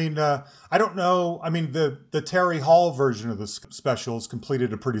since. I mean, I don't know. I mean, the Terry Hall version of the Specials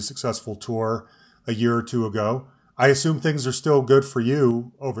completed a pretty successful tour a year or two ago. I assume things are still good for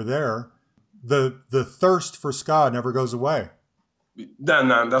you over there. The thirst for ska never goes away.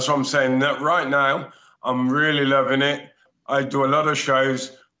 No, that's what I'm saying. That right now, I'm really loving it. I do a lot of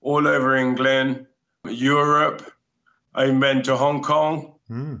shows all over England, Europe. I've been to Hong Kong,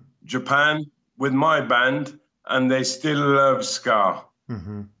 Japan with my band, and they still love ska.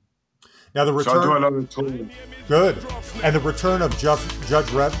 Mm-hmm. Now the return. So I do a lot of touring. Good. And the return of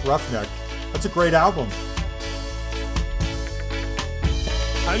Judge Roughneck. That's a great album.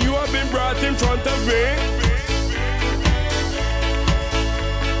 And you have been brought in front of me.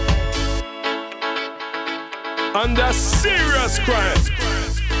 Under serious crime.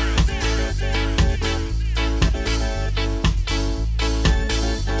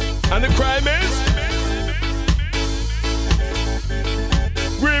 And the crime is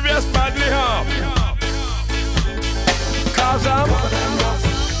grievous badly harm. Cause I'm rougher than rough,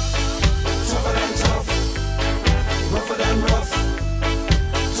 tougher than tough, rougher than rough,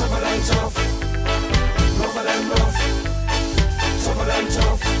 tougher than tough, rougher than rough, tougher than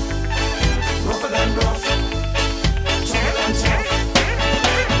tough, rougher than rough, tougher than tough.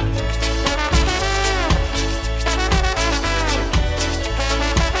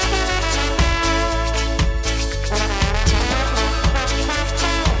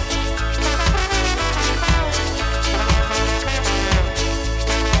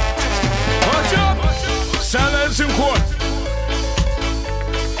 Silence in court.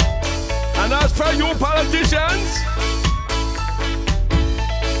 And as for you politicians,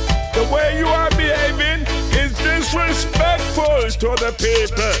 the way you are behaving is disrespectful to the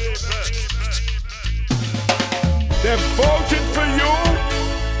people. They voted for you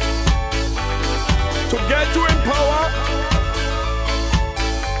to get you in power.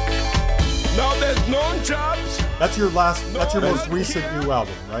 Now there's no jobs. That's your most recent new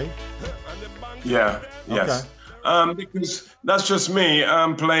album, right? Yeah. Yes. Okay. Because that's just me.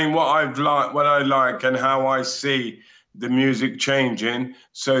 I'm playing what I like, and how I see the music changing.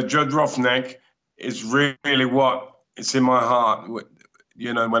 So Judge Roughneck is really what it's in my heart.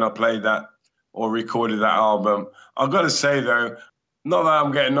 You know, when I played that or recorded that album. I've got to say though, not that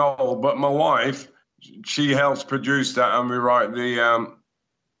I'm getting old, but my wife, she helps produce that, and we write the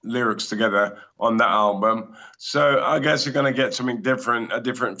lyrics together on that album. So I guess you're going to get something different, a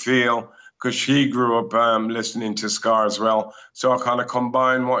different feel. Because she grew up listening to ska as well. So I kind of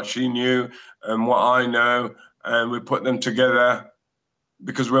combine what she knew and what I know, and we put them together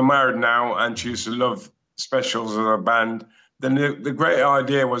because we're married now, and she used to love Specials as a band. Then the great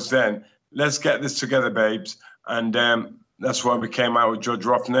idea was then, let's get this together, babes. And that's why we came out with Judge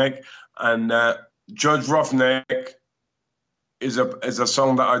Roughneck. And Judge Roughneck is a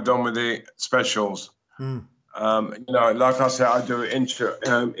song that I've done with the Specials. You know, like I said, I do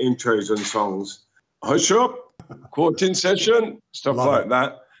intros and songs. Hush up, quoting session, stuff like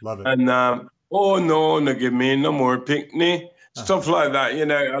that. Love it. And oh no give me no more picnic, stuff like that. You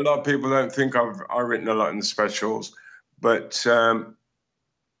know, a lot of people don't think I've written a lot in the Specials, but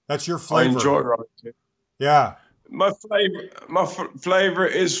that's your flavor. I enjoy writing. Yeah. My flavor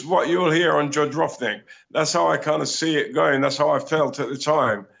is what you'll hear on Judge Roughneck. That's how I kind of see it going. That's how I felt at the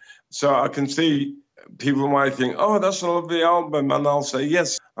time. So I can see people might think, oh, that's a lovely album. And I'll say,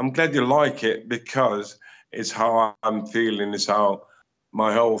 yes, I'm glad you like it because it's how I'm feeling. It's how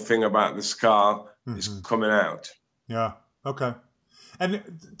my whole thing about the ska is coming out. Yeah. Okay. And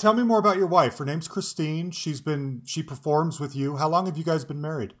tell me more about your wife. Her name's Christine. She performs with you. How long have you guys been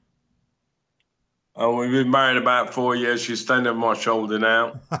married? We've been married about 4 years. She's standing on my shoulder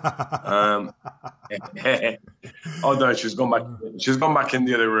now. Oh no, she's gone back. She's gone back in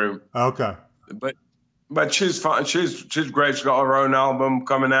the other room. Okay. But she's fine. She's great. She's got her own album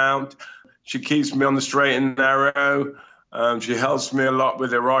coming out. She keeps me on the straight and narrow. She helps me a lot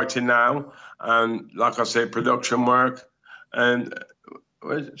with the writing now, and like I say, production work. And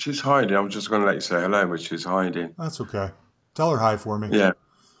she's hiding. I'm just going to let you say hello, but she's hiding. That's okay. Tell her hi for me. Yeah.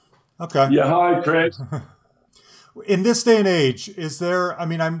 Okay. Yeah. Hi, Chris. In this day and age, is there? I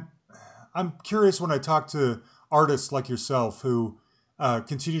mean, I'm curious when I talk to artists like yourself who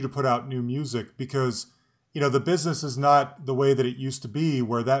continue to put out new music, because you know, the business is not the way that it used to be,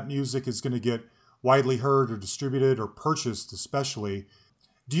 where that music is going to get widely heard or distributed or purchased, especially.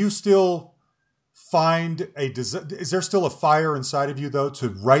 Do you still find is there still a fire inside of you, though, to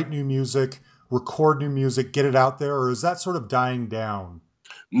write new music, record new music, get it out there, or is that sort of dying down?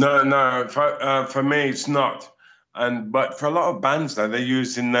 No. For me, it's not. But for a lot of bands, though, they're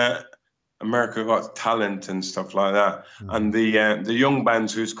using that America Got Talent and stuff like that. And the young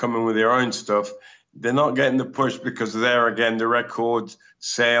bands who's coming with their own stuff, they're not getting the push because there again, the record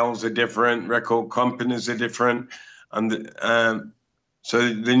sales are different, record companies are different. And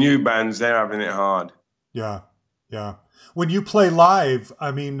so the new bands, they're having it hard. Yeah, yeah. When you play live,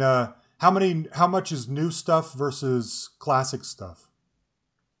 I mean, how much is new stuff versus classic stuff?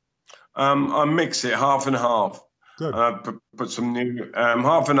 I mix it half and half. Good. And I put some new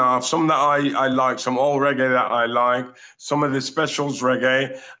half and half. Some that I like, some old reggae that I like, some of the specials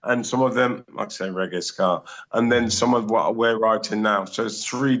reggae, and some of them, like I say, reggae ska, and then some of what we're writing now. So it's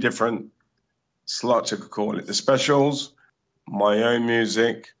 3 different slots, you could call it. The specials, my own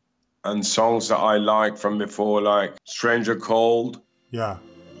music, and songs that I like from before, like Stranger Cold. Yeah.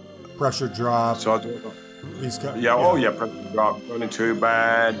 Pressure Drop. So I do. These guys. Yeah, oh yeah, Pressure Drop, Running Too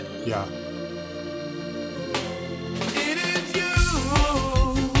Bad. Yeah. It is you.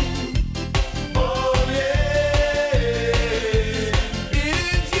 Oh yeah. It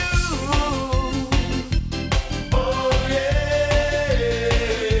is you. Oh yeah.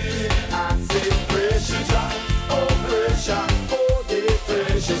 I say pressure drop. Oh pressure. Oh yeah,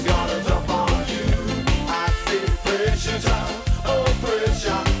 pressure's gonna drop on you. I say pressure drop. Oh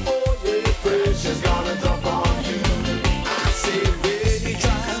pressure. Oh yeah, pressure's gonna drop on you. I say when you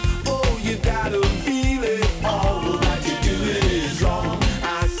try. Oh you gotta feel it. All that you do it is wrong.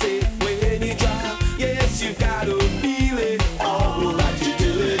 I say when you try. Yes you gotta feel it. All that you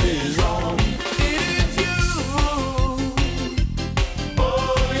do it is wrong. It is you.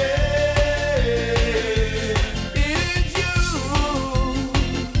 Oh yeah. It is you.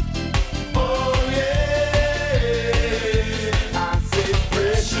 Oh yeah. I say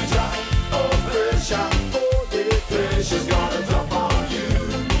pressure drop. Oh pressure. Oh yeah, pressure's gonna drop on you.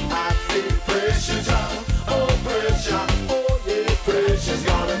 I say pressure drop. Oh pressure. Oh yeah, pressure's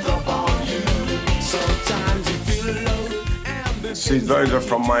gonna drop on you. Sometimes you feel low and See, those are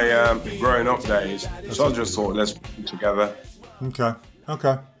from my growing up days. So I just thought, let's put them together. Okay.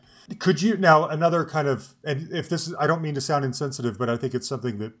 Okay. Could you now another kind of, and if this is, I don't mean to sound insensitive, but I think it's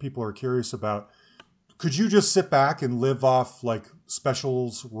something that people are curious about. Could you just sit back and live off like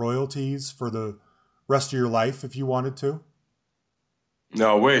specials royalties for the rest of your life if you wanted to?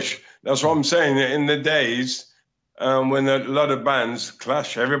 No, I wish. That's what I'm saying. In the days when a lot of bands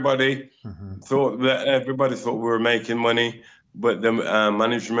clash, everybody thought we were making money, but the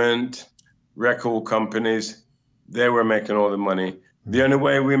management, record companies, they were making all the money. The only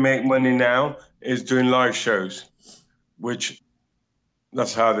way we make money now is doing live shows, which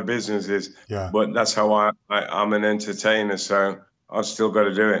that's how the business is. Yeah. But that's how I'm an entertainer, so I've still got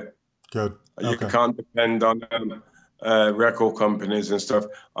to do it. Good. You Okay. can't depend on record companies and stuff.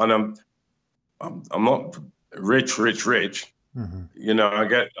 And I'm not rich. You know,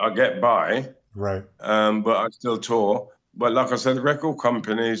 I get by, Right. but I still tour. But like I said, the record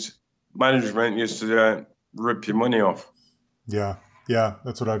companies, management used to rip your money off. Yeah. Yeah.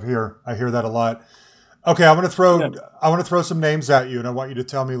 That's what I hear. I hear that a lot. Okay. I want to throw some names at you and I want you to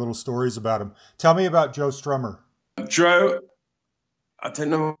tell me little stories about them. Tell me about Joe Strummer. Joe, I don't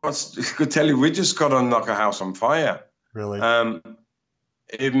know what I could tell you. We just got on Knock a House on Fire. Really?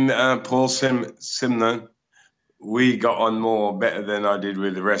 Even Paul Simon, we got on more better than I did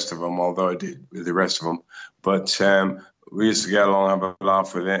with the rest of them, although I did with the rest of them. But we used to get along, have a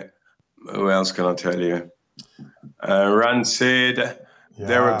laugh with it. Who else can I tell you? Rancid,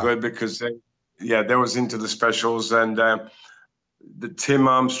 they were Yeah. good because they was into the specials, and the Tim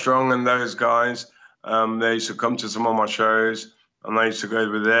Armstrong and those guys, they used to come to some of my shows, and I used to go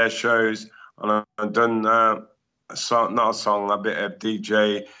to their shows, and I've done a bit of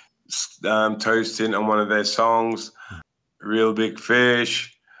DJ toasting on one of their songs, Real Big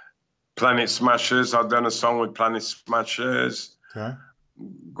Fish, Planet Smashers. I've done a song with Planet Smashers. Okay.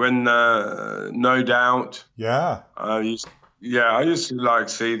 When No Doubt. Yeah. I used to like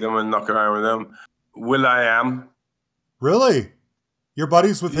see them and knock around with them. Will I Am. Really? Your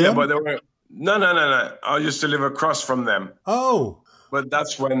buddies with him? Yeah, but they were no. I used to live across from them, Oh. but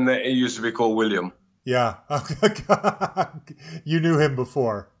that's when it used to be called William. Yeah. You knew him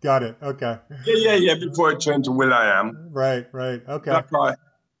before. Got it. Okay. Yeah. Before it turned to Will I Am. Right. Okay.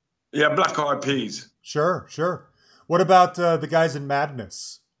 Black Eyed Peas. Sure. What about the guys in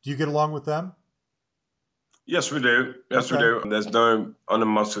Madness? Do you get along with them? Yes, we do. Yes, we Okay. do. There's no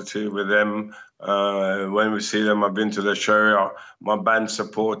animosity with them. When we see them, I've been to their show. My band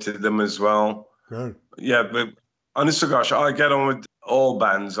supported them as well. Good. Yeah, but honest to gosh, I get on with all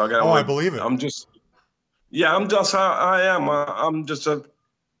bands. I get on Oh, with, I believe it. I'm just how I am. I'm just a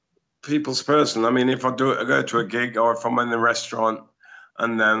people's person. I mean, if I go to a gig or if I'm in a restaurant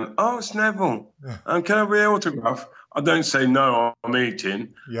and then, oh, it's Neville. And can I have an autograph? I don't say no, I'm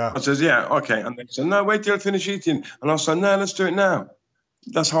eating. Yeah. I says, yeah, okay. And they say, no, wait till I finish eating. And I say, no, let's do it now.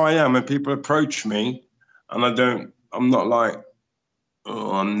 That's how I am. And people approach me and I don't I'm not like,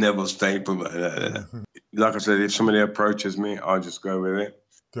 oh, I'm Neville Staple. Like I said, if somebody approaches me, I'll just go with it.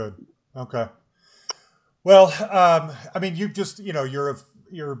 Good. Okay. Well, I mean, you just, you're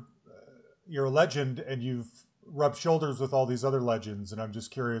a legend, and you've rubbed shoulders with all these other legends, and I'm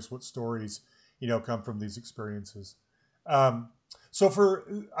just curious what stories, come from these experiences. So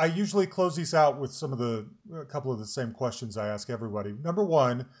I usually close these out with a couple of the same questions I ask everybody. Number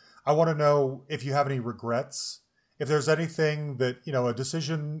one, I want to know if you have any regrets, if there's anything that, a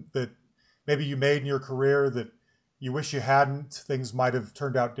decision that maybe you made in your career that you wish you hadn't, things might have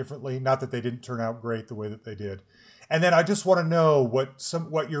turned out differently. Not that they didn't turn out great the way that they did. And then I just want to know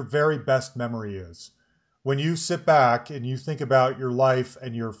what your very best memory is. When you sit back and you think about your life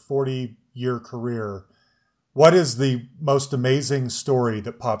and your 40-year career, what is the most amazing story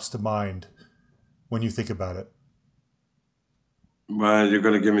that pops to mind when you think about it? Well, you're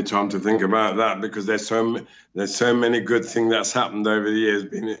going to give me time to think about that, because there's so many good things that's happened over the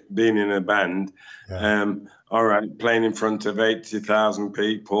years being in a band. Yeah. All right, playing in front of 80,000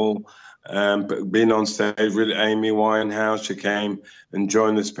 people, but being on stage with Amy Winehouse. She came and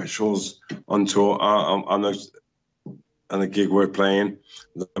joined the Specials on tour on a gig we're playing,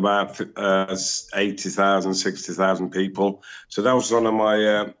 about 80,000, 60,000 people. So that was one of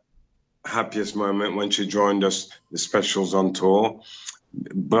my happiest moment when she joined us, the Specials on tour.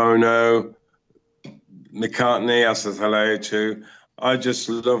 Bono, McCartney, I said hello to. I just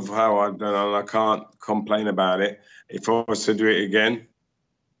love how I've done, and I can't complain about it. If I was to do it again,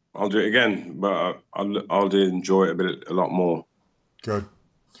 I'll do it again, but I'll enjoy it a lot more. Good.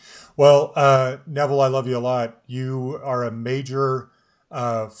 Well, Neville, I love you a lot. You are a major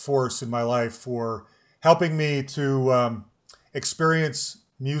force in my life for helping me to experience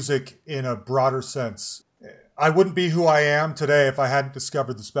music in a broader sense. I wouldn't be who I am today if I hadn't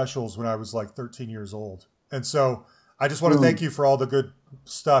discovered the Specials when I was like 13 years old. And so I just want to thank you for all the good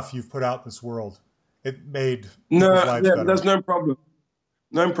stuff you've put out in this world. It made people's lives better. There's no problem.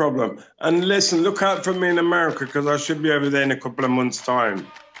 No problem. And listen, look out for me in America, because I should be over there in a couple of months' time.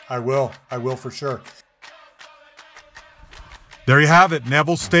 I will for sure. There you have it,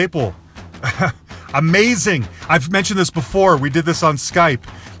 Neville Staple. Amazing. I've mentioned this before. We did this on Skype,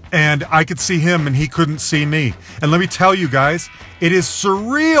 and I could see him and he couldn't see me. And let me tell you guys, it is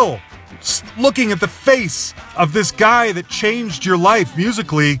surreal looking at the face of this guy that changed your life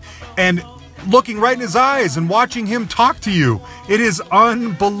musically and looking right in his eyes and watching him talk to you. It is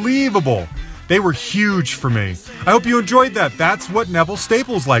unbelievable. They were huge for me. I hope you enjoyed that. That's what Neville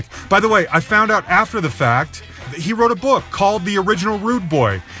Staple's like. By the way, I found out after the fact that he wrote a book called The Original Rude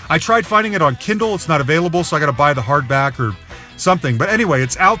Boy. I tried finding it on Kindle. It's not available, so I got to buy the hardback or something. But anyway,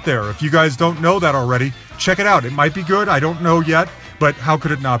 it's out there. If you guys don't know that already, check it out. It might be good. I don't know yet, but how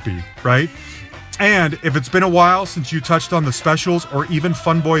could it not be, right? And if it's been a while since you touched on the Specials or even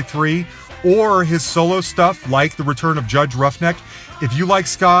Funboy 3 or his solo stuff like The Return of Judge Roughneck, if you like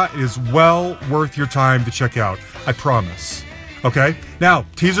ska, it is well worth your time to check out. I promise. Okay? Now,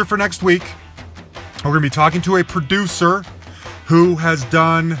 teaser for next week. We're going to be talking to a producer who has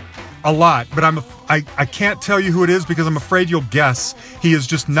done a lot, but I can't tell you who it is because I'm afraid you'll guess. He is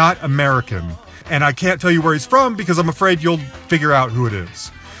just not American. And I can't tell you where he's from because I'm afraid you'll figure out who it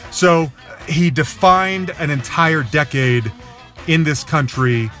is. So he defined an entire decade in this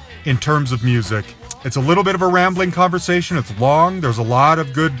country in terms of music. It's a little bit of a rambling conversation. It's long. There's a lot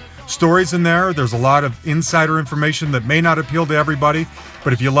of good stories in there. There's a lot of insider information that may not appeal to everybody,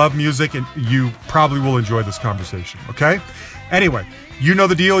 but if you love music, you probably will enjoy this conversation, okay? Anyway, you know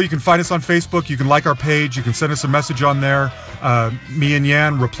the deal. You can find us on Facebook. You can like our page. You can send us a message on there. Me and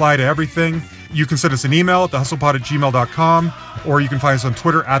Yan reply to everything. You can send us an email at thehustlepod@gmail.com, or you can find us on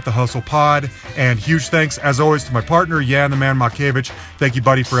Twitter at thehustlepod. And huge thanks, as always, to my partner, Yan the Man Makevich. Thank you,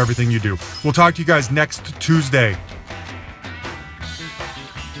 buddy, for everything you do. We'll talk to you guys next Tuesday.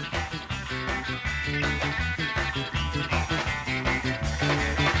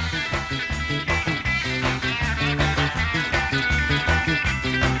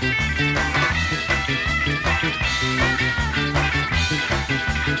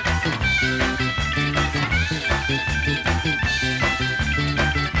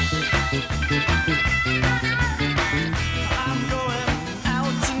 I'm going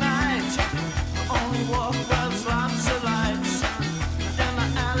out tonight on a walk where the slums are lights. In the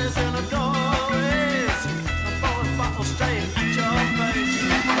alleys in a